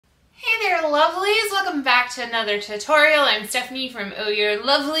lovelies, welcome back to another tutorial. I'm Stephanie from Oh You're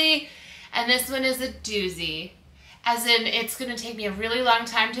Lovely, and this one is a doozy. As in, it's going to take me a really long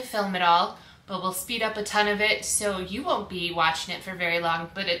time to film it all, but we'll speed up a ton of it so you won't be watching it for very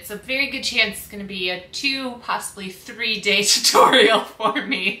long, but it's a very good chance it's going to be a 2, possibly 3-day tutorial for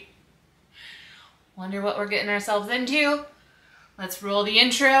me. Wonder what we're getting ourselves into? Let's roll the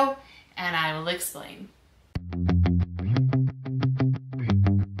intro and I will explain.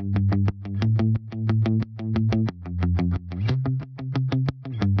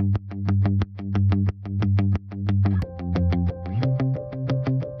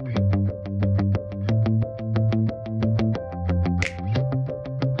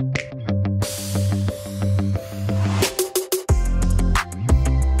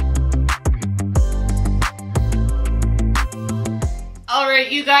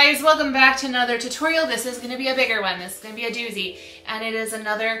 Alright you guys, welcome back to another tutorial. This is going to be a bigger one. This is going to be a doozy. And it is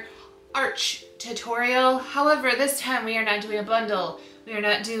another arch tutorial. However, this time we are not doing a bundle. We are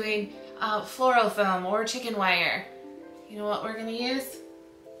not doing floral foam or chicken wire. You know what we're going to use?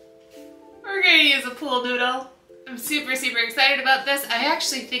 We're going to use a pool noodle. I'm super excited about this. I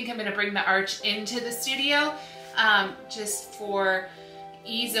actually think I'm going to bring the arch into the studio just for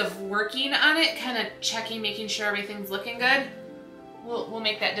ease of working on it, kind of checking, making sure everything's looking good. We'll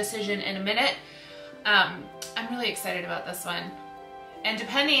make that decision in a minute. I'm really excited about this one. And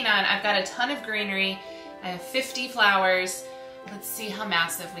depending on, I've got a ton of greenery. I have 50 flowers. Let's see how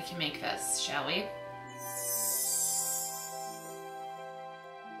massive we can make this, shall we?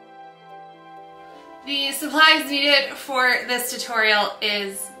 The supplies needed for this tutorial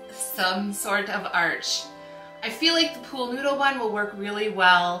is some sort of arch. I feel like the pool noodle one will work really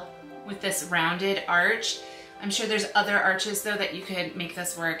well with this rounded arch. I'm sure there's other arches though that you could make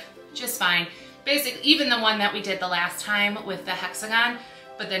this work just fine. Basically, even the one that we did the last time with the hexagon,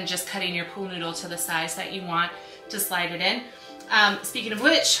 but then just cutting your pool noodle to the size that you want to slide it in. Speaking of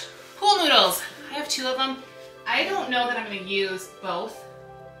which, pool noodles. I have 2 of them. I don't know that I'm going to use both.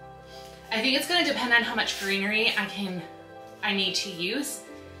 I think it's going to depend on how much greenery I need to use.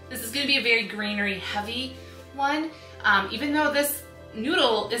 This is going to be a very greenery heavy one. Even though this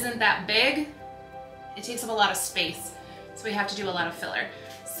noodle isn't that big, it takes up a lot of space, so we have to do a lot of filler.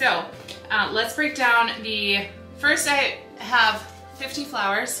 So let's break down the, first I have 50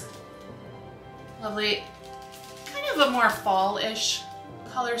 flowers. Lovely, kind of a more fall-ish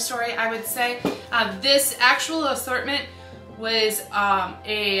color story, I would say. This actual assortment was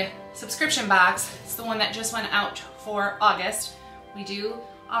a subscription box. It's the one that just went out for August. We do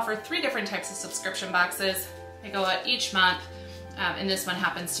offer 3 different types of subscription boxes. They go out each month, and this one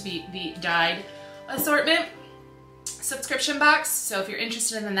happens to be the dyed assortment subscription box. So if you're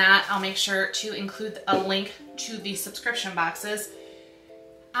interested in that, I'll make sure to include a link to the subscription boxes.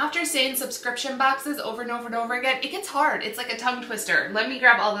 After saying subscription boxes over and over and over again, it gets hard. It's like a tongue twister. Let me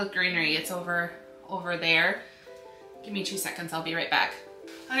grab all the greenery. It's over there. Give me 2 seconds. I'll be right back.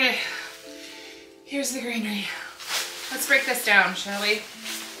 Okay, here's the greenery. Let's break this down, shall we?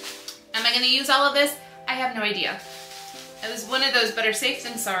 Am I going to use all of this? I have no idea. It was one of those better safe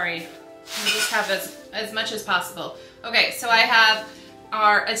than sorry. We just have as much as possible. Okay, so I have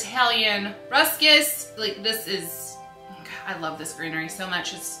our Italian ruscus. Like, this is, I love this greenery so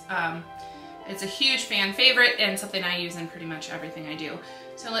much. It's a huge fan favorite and something I use in pretty much everything I do.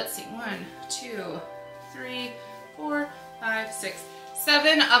 So let's see, 1, 2, 3, 4, 5, 6,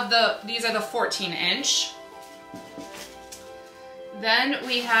 7 of these are the 14-inch. Then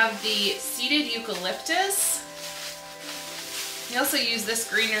we have the seeded eucalyptus. We also use this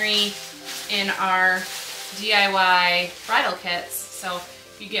greenery in our DIY bridal kits. So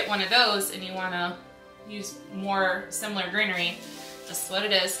if you get one of those and you want to use more similar greenery, this is what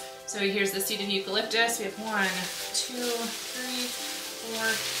it is. So here's the seeded eucalyptus. We have 1, 2, 3, 4,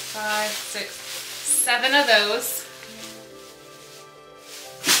 5, 6, 7 of those.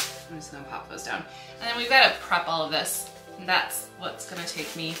 I'm just going to pop those down. And then we've got to prep all of this. And that's what's going to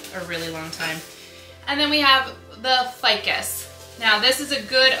take me a really long time. And then we have the ficus. Now this is a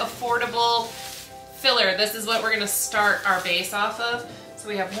good affordable filler. This is what we're going to start our base off of. So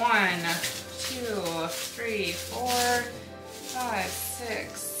we have 1, 2, 3, 4, 5,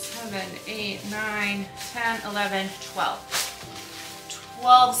 6, 7, 8, 9, 10, 11, 12.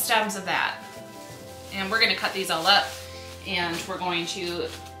 12 stems of that. And we're going to cut these all up and we're going to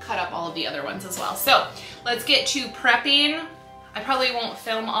cut up all of the other ones as well. So let's get to prepping. I probably won't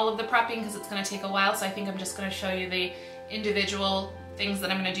film all of the prepping because it's going to take a while, so I think I'm just going to show you the individual things that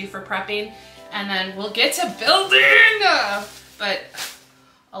I'm going to do for prepping, and then we'll get to building! But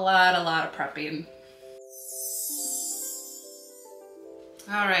a lot of prepping.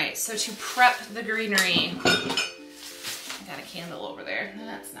 All right, so to prep the greenery, I got a candle over there.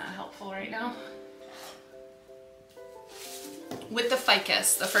 That's not helpful right now. With the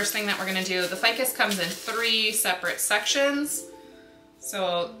ficus, the first thing that we're gonna do, the ficus comes in 3 separate sections.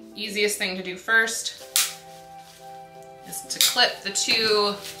 So easiest thing to do first is to clip the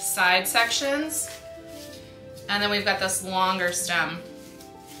 2 side sections. And then we've got this longer stem.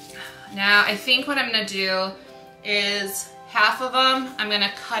 Now I think what I'm gonna do is half of them, I'm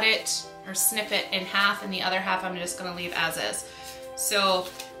gonna cut it or snip it in half, and the other half I'm just gonna leave as is. So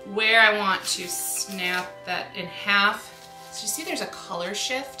where I want to snap that in half, so you see there's a color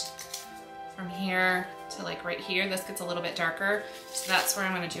shift from here to like right here. This gets a little bit darker. So that's where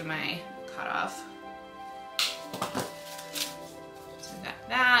I'm gonna do my cutoff. So we've got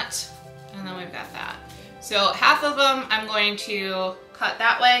that, and then we've got that. So half of them I'm going to cut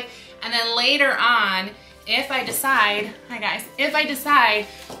that way, and then later on, if I decide, hi guys, if I decide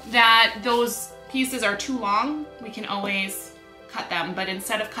that those pieces are too long, we can always cut them. But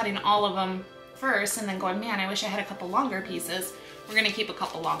instead of cutting all of them first and then going, man, I wish I had a couple longer pieces, we're gonna keep a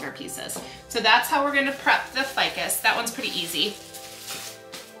couple longer pieces. So that's how we're gonna prep the ficus. That one's pretty easy.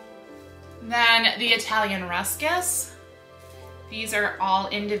 Then the Italian ruscus. These are all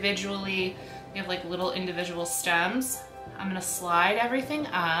individually, we have like little individual stems. I'm gonna slide everything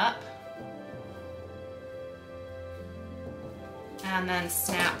up and then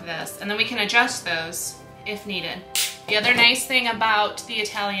snap this. And then we can adjust those if needed. The other nice thing about the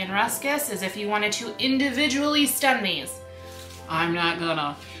Italian ruscus is if you wanted to individually stem these, I'm not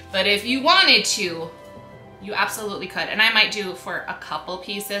gonna, but if you wanted to, you absolutely could. And I might do for a couple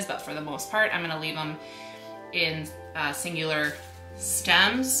pieces, but for the most part, I'm gonna leave them in singular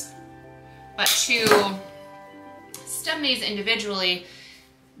stems. But to stem these individually,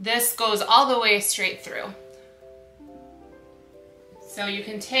 this goes all the way straight through. So you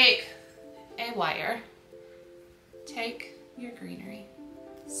can take a wire, take your greenery,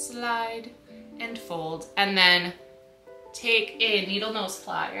 slide and fold, and then take a needle nose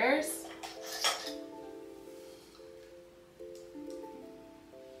pliers,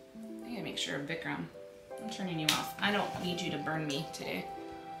 I gotta make sure, Vikram, I'm turning you off. I don't need you to burn me today.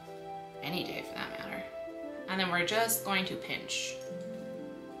 Any day for that matter. And then we're just going to pinch.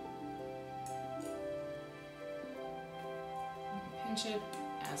 Pinch it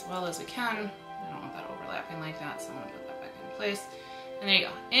as well as we can. I don't want that overlapping like that, so I'm gonna put that back in place. And there you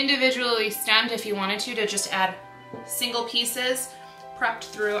go. Individually stemmed if you wanted to just add single pieces prepped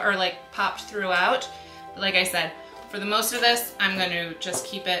through or like popped throughout. But like I said, for the most of this, I'm going to just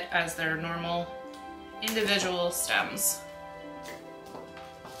keep it as their normal individual stems.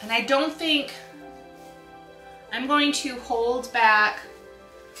 And I don't think I'm going to hold back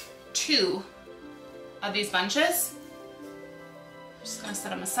 2 of these bunches. I'm just going to set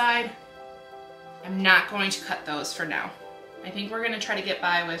them aside. I'm not going to cut those for now. I think we're going to try to get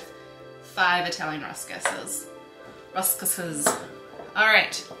by with 5 Italian ruscuses. All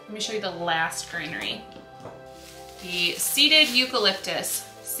right, let me show you the last greenery. The seeded eucalyptus,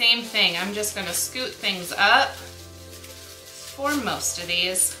 same thing. I'm just going to scoot things up for most of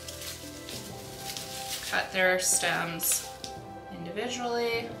these. Cut their stems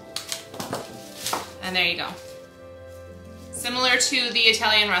individually. And there you go. Similar to the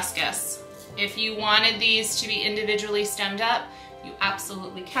Italian ruscus. If you wanted these to be individually stemmed up, you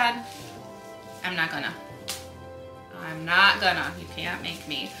absolutely can. I'm not gonna. You can't make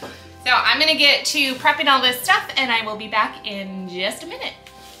me. So I'm gonna get to prepping all this stuff and I will be back in just a minute.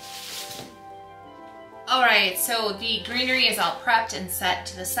 All right, so the greenery is all prepped and set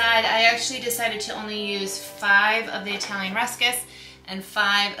to the side. I actually decided to only use 5 of the Italian ruscus and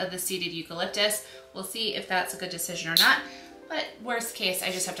 5 of the seeded eucalyptus. We'll see if that's a good decision or not. But worst case,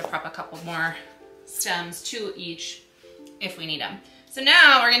 I just have to prep a couple more stems, 2 each, if we need them. So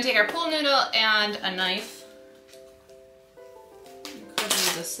now we're gonna take our pool noodle and a knife. You could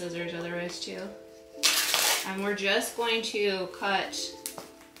use the scissors otherwise too. And we're just going to cut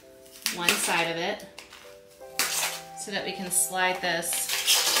one side of it so that we can slide this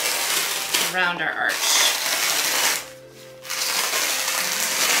around our arch.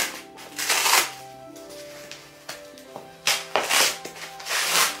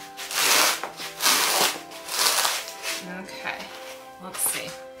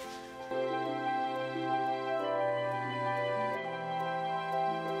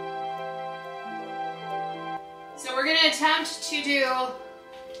 So we're going to attempt to do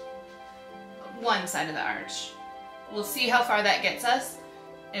one side of the arch. We'll see how far that gets us.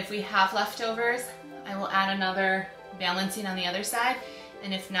 If we have leftovers, I will add another balancing on the other side.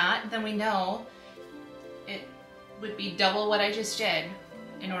 And if not, then we know it would be double what I just did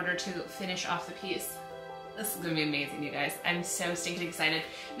in order to finish off the piece. This is gonna be amazing, you guys. I'm so stinking excited.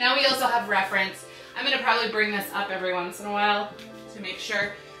 Now we also have reference. I'm gonna probably bring this up every once in a while to make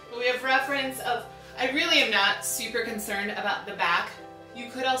sure. But we have reference of, I really am not super concerned about the back. You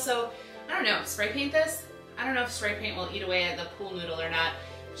could also, I don't know, spray paint this? I don't know if spray paint will eat away at the pool noodle or not.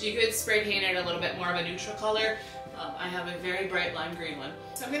 So you could spray paint it a little bit more of a neutral color. I have a very bright lime green one.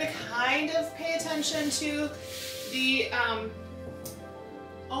 So I'm gonna kind of pay attention to the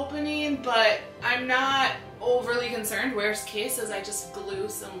opening, but I'm not overly concerned. Worst case is I just glue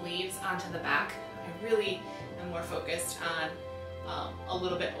some leaves onto the back. I really am more focused on a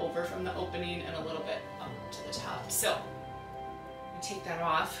little bit over from the opening and a little bit up to the top. So I take that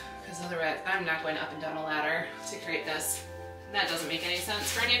off because otherwise I'm not going up and down a ladder to create this. And that doesn't make any sense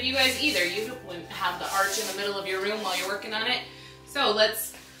for any of you guys either. You wouldn't have the arch in the middle of your room while you're working on it. So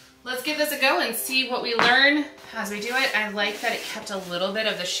let's give this a go and see what we learn as we do it. I like that it kept a little bit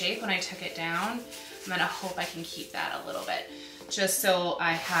of the shape when I took it down. I'm gonna hope I can keep that a little bit, just so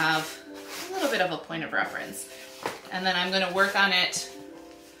I have a little bit of a point of reference. And then I'm gonna work on it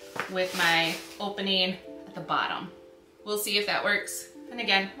with my opening at the bottom. We'll see if that works. And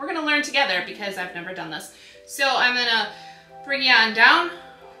again, we're gonna learn together because I've never done this. So I'm gonna bring you on down.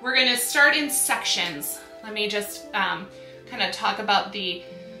 We're gonna start in sections. Let me just kind of talk about the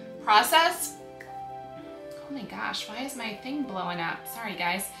process. Oh my gosh, why is my thing blowing up? Sorry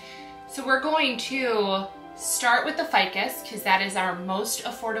guys. So we're going to start with the ficus because that is our most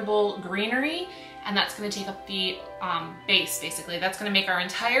affordable greenery, and that's going to take up the base basically. That's going to make our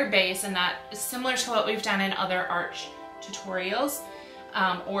entire base, and that is similar to what we've done in other arch tutorials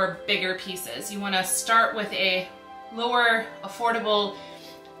or bigger pieces. You want to start with a lower affordable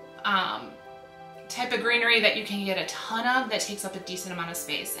type of greenery that you can get a ton of that takes up a decent amount of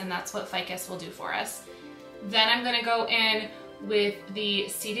space, and that's what ficus will do for us. Then I'm going to go in with the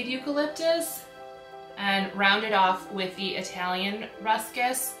seeded eucalyptus and round it off with the Italian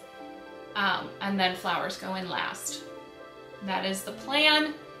ruscus, and then flowers go in last. That is the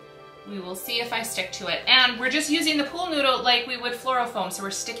plan. We will see if I stick to it. And we're just using the pool noodle like we would floral foam, so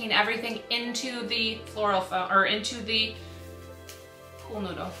we're sticking everything into the floral foam, or into the pool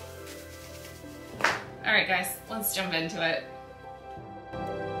noodle. All right guys, let's jump into it.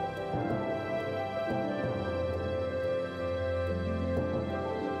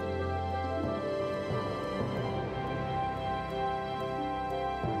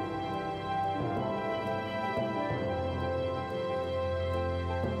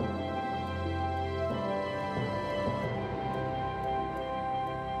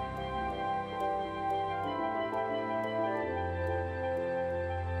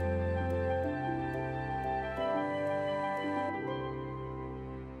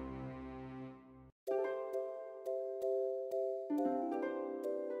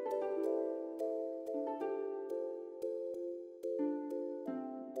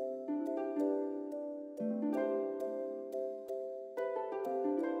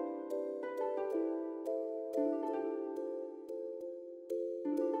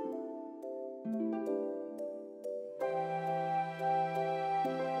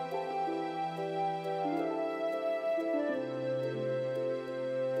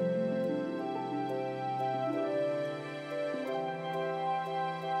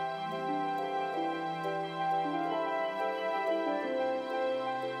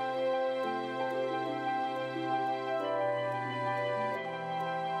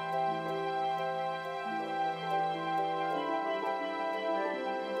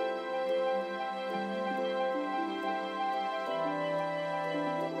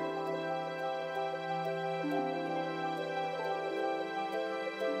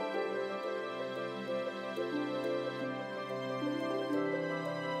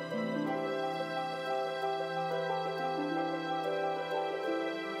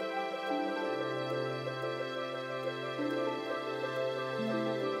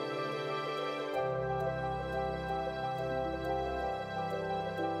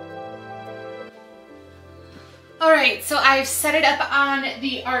 All right, so I've set it up on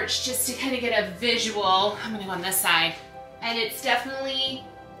the arch just to kind of get a visual. I'm gonna go on this side, and it's definitely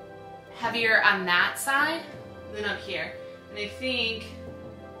heavier on that side than up here. And I think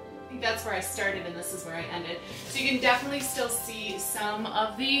that's where I started and this is where I ended. So you can definitely still see some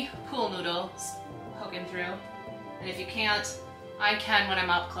of the pool noodles poking through. And if you can't, I can when I'm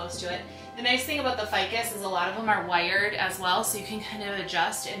up close to it. The nice thing about the ficus is a lot of them are wired as well, so you can kind of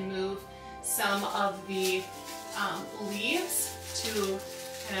adjust and move some of the leaves to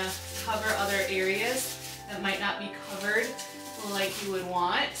kind of cover other areas that might not be covered like you would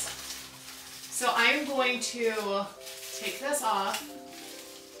want. So I'm going to take this off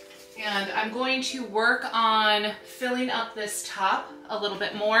And I'm going to work on filling up this top a little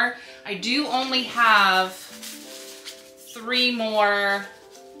bit more. I do only have 3 more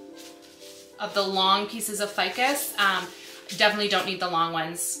of the long pieces of ficus. Definitely don't need the long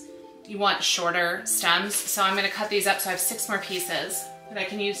ones. You want shorter stems. So I'm gonna cut these up so I have 6 more pieces that I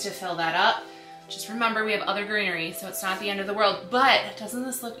can use to fill that up. Just remember we have other greenery, so it's not the end of the world, but doesn't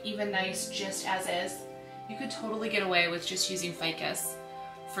this look even nice just as is? You could totally get away with just using ficus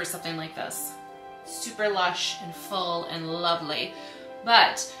for something like this. Super lush and full and lovely.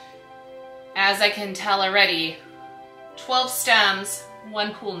 But as I can tell already, 12 stems,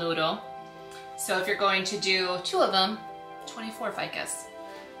 1 pool noodle. So if you're going to do 2 of them, 24 ficus.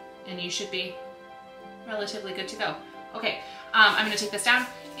 And you should be relatively good to go. Okay, I'm gonna take this down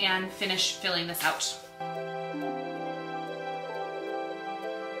and finish filling this out.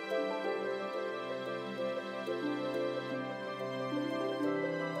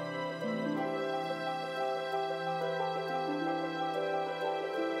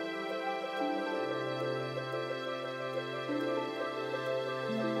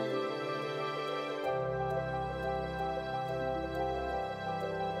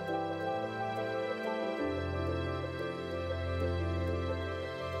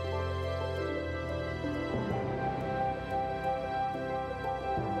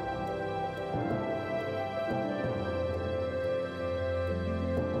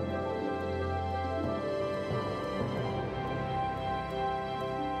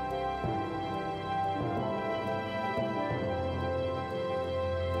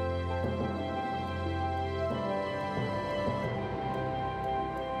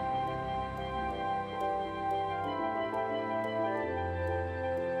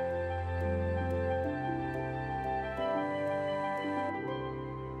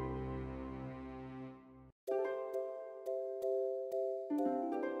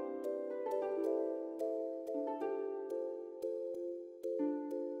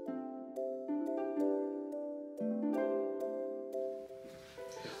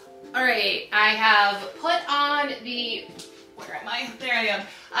 All right, I have put on the, where am I? There I am.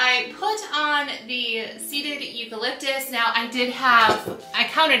 I put on the seeded eucalyptus. Now I did have, I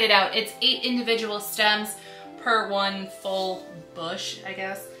counted it out. It's 8 individual stems per 1 full bush, I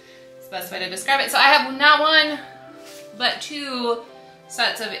guess. It's the best way to describe it. So I have not 1, but 2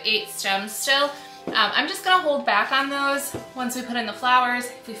 sets of 8 stems still. I'm just gonna hold back on those once we put in the flowers.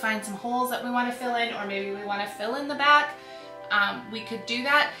 If we find some holes that we wanna fill in, or maybe we wanna fill in the back, we could do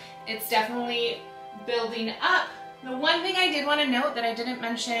that. It's definitely building up. The one thing I did want to note that I didn't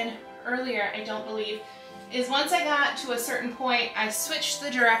mention earlier, I don't believe, is once I got to a certain point, I switched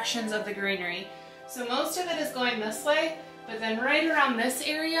the directions of the greenery. So most of it is going this way, but then right around this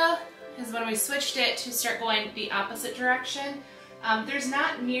area is when we switched it to start going the opposite direction. There's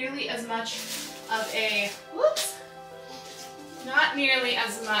not nearly as much of a, whoops, not nearly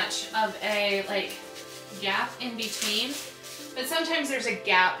as much of a like gap in between. But sometimes there's a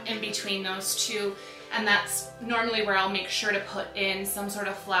gap in between those two, and that's normally where I'll make sure to put in some sort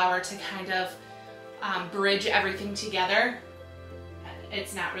of flower to kind of bridge everything together.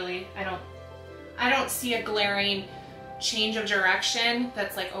 It's not really, I don't see a glaring change of direction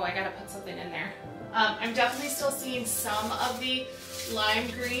that's like, oh, I gotta put something in there. I'm definitely still seeing some of the lime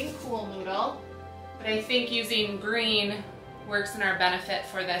green pool noodle, but I think using green works in our benefit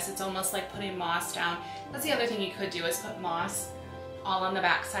for this. It's almost like putting moss down. That's the other thing you could do, is put moss all on the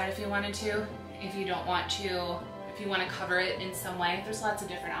back side if you wanted to. If you don't want to, if you want to cover it in some way, there's lots of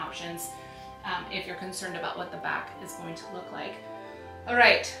different options if you're concerned about what the back is going to look like. All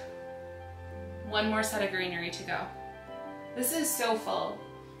right, 1 more set of greenery to go. This is so full.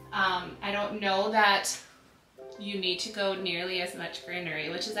 I don't know that you need to go nearly as much greenery,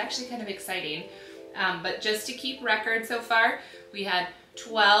 which is actually kind of exciting. But just to keep record so far, we had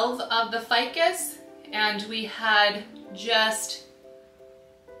 12 of the ficus, and we had just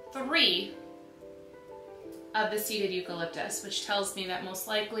 3 of the seeded eucalyptus, which tells me that most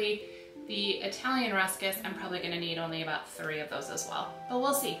likely the Italian ruscus, I'm probably going to need only about 3 of those as well. But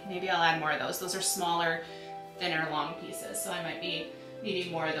we'll see. Maybe I'll add more of those. Those are smaller, thinner, long pieces, so I might be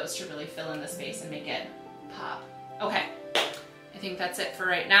needing more of those to really fill in the space and make it pop. Okay, I think that's it for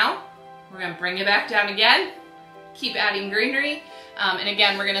right now. We're going to bring it back down again, keep adding greenery, and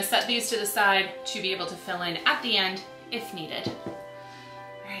again, we're going to set these to the side to be able to fill in at the end if needed. All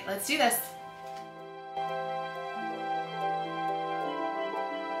right, let's do this.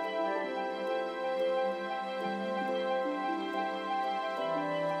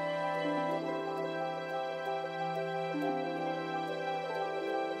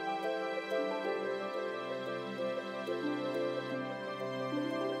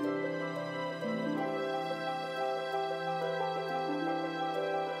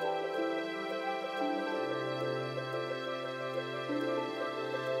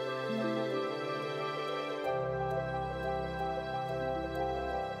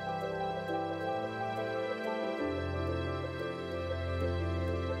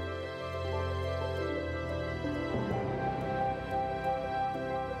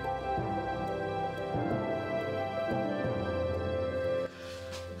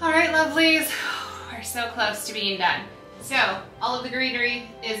 All right, lovelies, we're so close to being done. So all of the greenery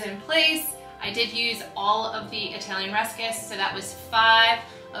is in place. I did use all of the Italian ruscus, so that was 5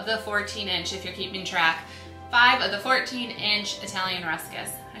 of the 14-inch, if you're keeping track. 5 of the 14-inch Italian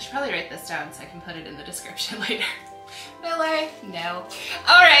ruscus. I should probably write this down so I can put it in the description later. Will I? No.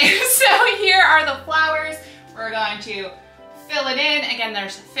 All right, so here are the flowers. We're going to fill it in. Again,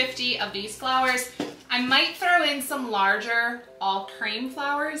 there's 50 of these flowers. I might throw in some larger all cream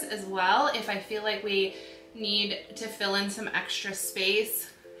flowers as well if I feel like we need to fill in some extra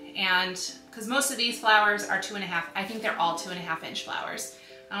space. And because most of these flowers are 2.5, I think they're all 2.5-inch flowers.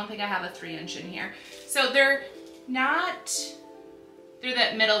 I don't think I have a 3-inch in here. So they're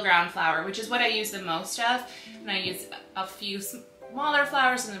that middle ground flower, which is what I use the most of. And I use a few smaller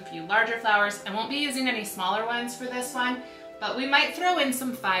flowers and a few larger flowers. I won't be using any smaller ones for this one, but we might throw in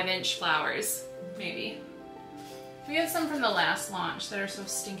some 5-inch flowers, maybe. We have some from the last launch that are so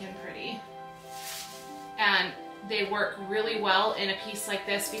stinking pretty. And they work really well in a piece like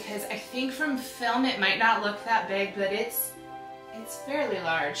this because I think from film it might not look that big, but it's fairly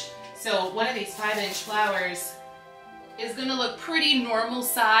large. So one of these 5-inch flowers is gonna look pretty normal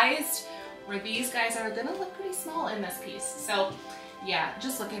sized, where these guys are gonna look pretty small in this piece. So yeah,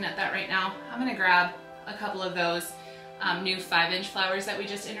 just looking at that right now, I'm gonna grab a couple of those new 5-inch flowers that we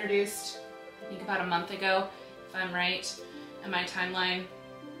just introduced, I think about a month ago, if I'm right, in my timeline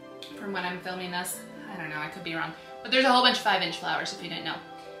from when I'm filming this. I don't know, I could be wrong. But there's a whole bunch of 5-inch flowers if you didn't know.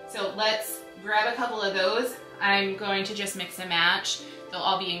 So let's grab a couple of those. I'm going to just mix and match. They'll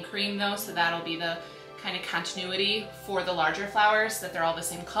all be in cream though, so that'll be the kind of continuity for the larger flowers, that they're all the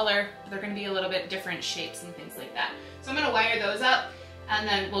same color, but they're gonna be a little bit different shapes and things like that. So I'm gonna wire those up and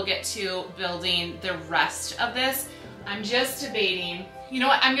then we'll get to building the rest of this. I'm just debating, you know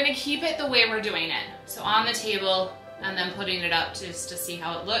what, I'm gonna keep it the way we're doing it. So on the table and then putting it up just to see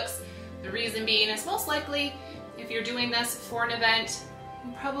how it looks. The reason being is most likely if you're doing this for an event,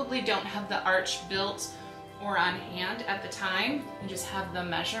 you probably don't have the arch built or on hand at the time. You just have the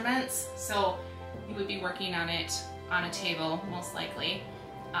measurements. So you would be working on it on a table most likely,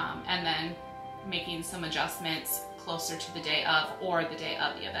 and then making some adjustments closer to the day of or the day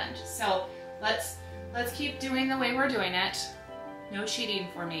of the event. So let's keep doing the way we're doing it. No cheating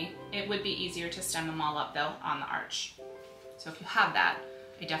for me. It would be easier to stem them all up though on the arch. So if you have that,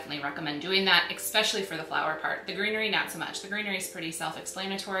 I definitely recommend doing that, especially for the flower part. The greenery, not so much. The greenery is pretty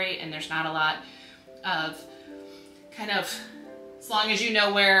self-explanatory and there's not a lot of kind of, as long as you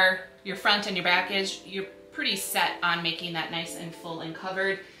know where your front and your back is, you're pretty set on making that nice and full and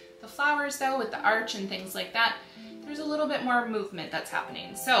covered. The flowers though, with the arch and things like that, there's a little bit more movement that's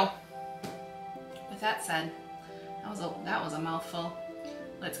happening. So with that said, that was a mouthful.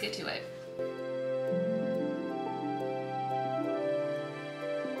 Let's get to it.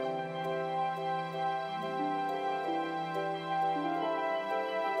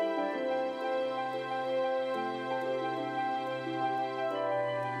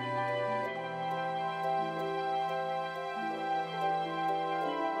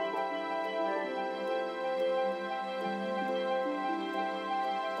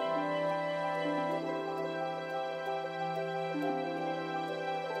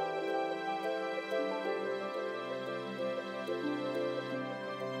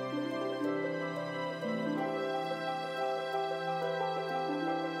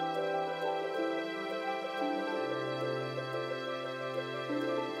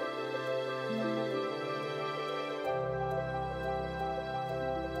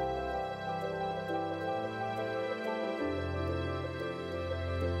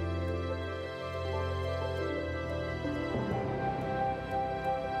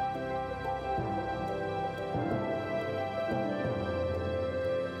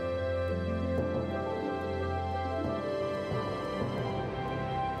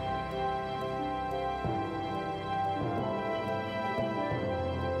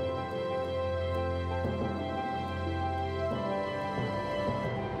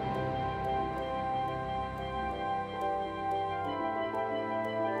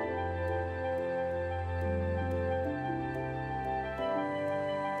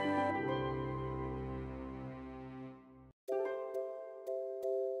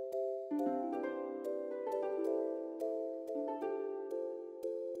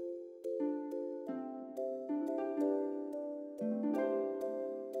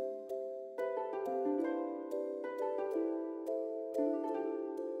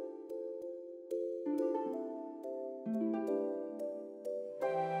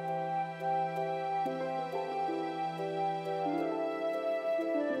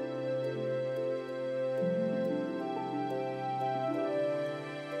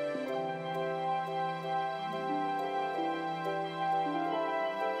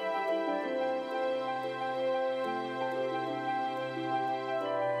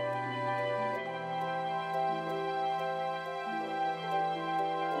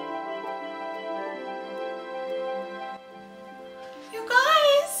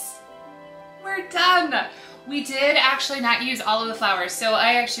 done. We did actually not use all of the flowers, so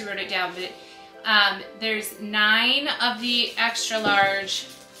I actually wrote it down, but there's 9 of the extra large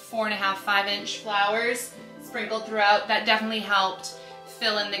 4.5, 5-inch flowers sprinkled throughout. That definitely helped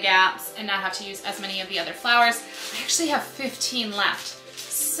fill in the gaps and not have to use as many of the other flowers. I actually have 15 left,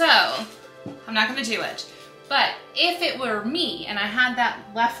 so I'm not gonna do it. But if it were me and I had that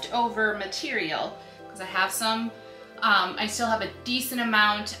leftover material, because I have some, I still have a decent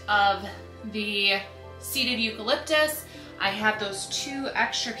amount of the seeded eucalyptus. I have those 2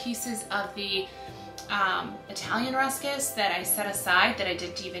 extra pieces of the Italian ruscus that I set aside that I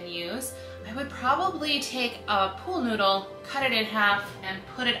didn't even use. I would probably take a pool noodle, cut it in half, and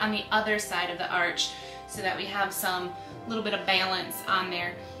put it on the other side of the arch so that we have some little bit of balance on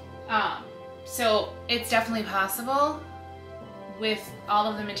there. So it's definitely possible with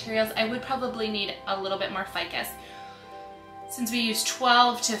all of the materials. I would probably need a little bit more ficus. Since we used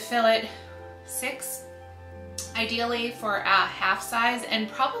 12 to fill it, 6 ideally for a half size, and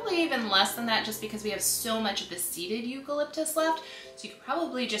probably even less than that just because we have so much of the seeded eucalyptus left. So you could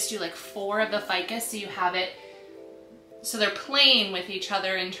probably just do like 4 of the ficus so you have it, so they're playing with each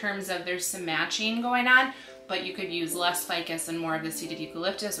other in terms of there's some matching going on, but you could use less ficus and more of the seeded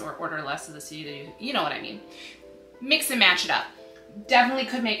eucalyptus, or order less of the seeded, you know what I mean. Mix and match it up. Definitely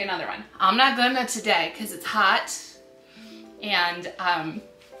could make another one. I'm not gonna today because it's hot and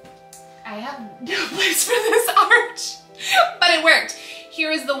I have no place for this arch, but it worked.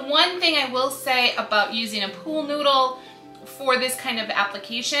 Here is the one thing I will say about using a pool noodle for this kind of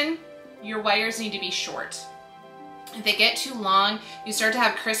application. Your wires need to be short. If they get too long, you start to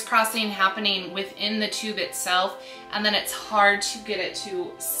have crisscrossing happening within the tube itself, and then it's hard to get it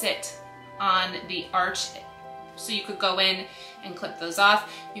to sit on the arch. So you could go in and clip those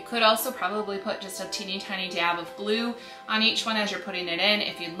off. You could also probably put just a teeny tiny dab of glue on each one as you're putting it in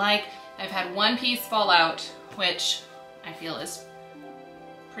if you'd like. I've had one piece fall out, which I feel is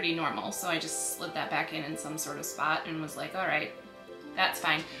pretty normal, so I just slid that back in some sort of spot and was like, all right, that's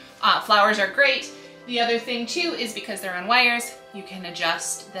fine. Flowers are great. The other thing too is because they're on wires, you can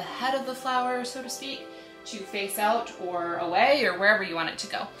adjust the head of the flower, so to speak, to face out or away or wherever you want it to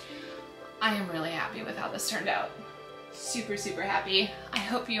go. I am really happy with how this turned out. Super, super happy. I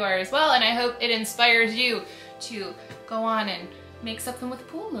hope you are as well, and I hope it inspires you to go on and make something with a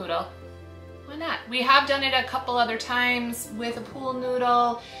pool noodle. Why not? We have done it a couple other times with a pool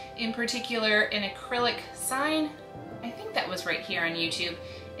noodle, in particular an acrylic sign. I think that was right here on YouTube.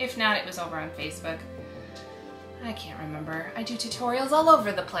 If not, it was over on Facebook. I can't remember. I do tutorials all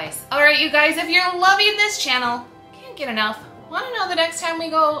over the place. All right, you guys, if you're loving this channel, can't get enough, want to know the next time we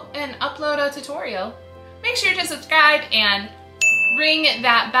go and upload a tutorial, make sure to subscribe and ring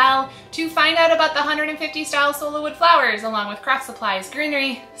that bell to find out about the 150 style Sola wood flowers, along with craft supplies,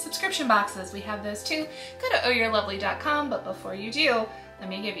 greenery, subscription boxes. We have those too. Go to ohyourlovely.com, but before you do, let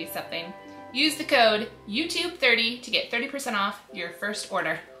me give you something. Use the code YouTube30 to get 30% off your first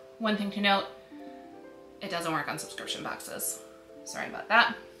order. One thing to note, it doesn't work on subscription boxes. Sorry about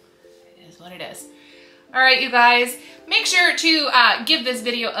that. It is what it is. All right, you guys, make sure to give this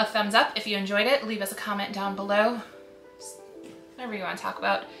video a thumbs up if you enjoyed it. Leave us a comment down below. Whatever you want to talk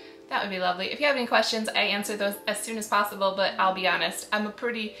about, that would be lovely. If you have any questions, I answer those as soon as possible, but I'll be honest, I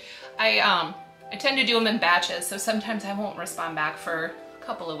tend to do them in batches, so sometimes I won't respond back for a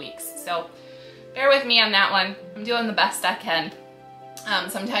couple of weeks. So bear with me on that one. I'm doing the best I can.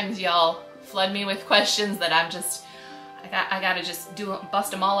 Sometimes y'all flood me with questions that I gotta just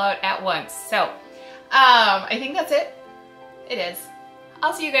bust them all out at once. So I think that's it. It is.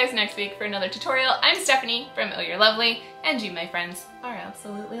 I'll see you guys next week for another tutorial. I'm Stephanie from Oh You're Lovely, and you, my friends, are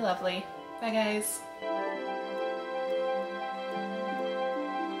absolutely lovely. Bye, guys.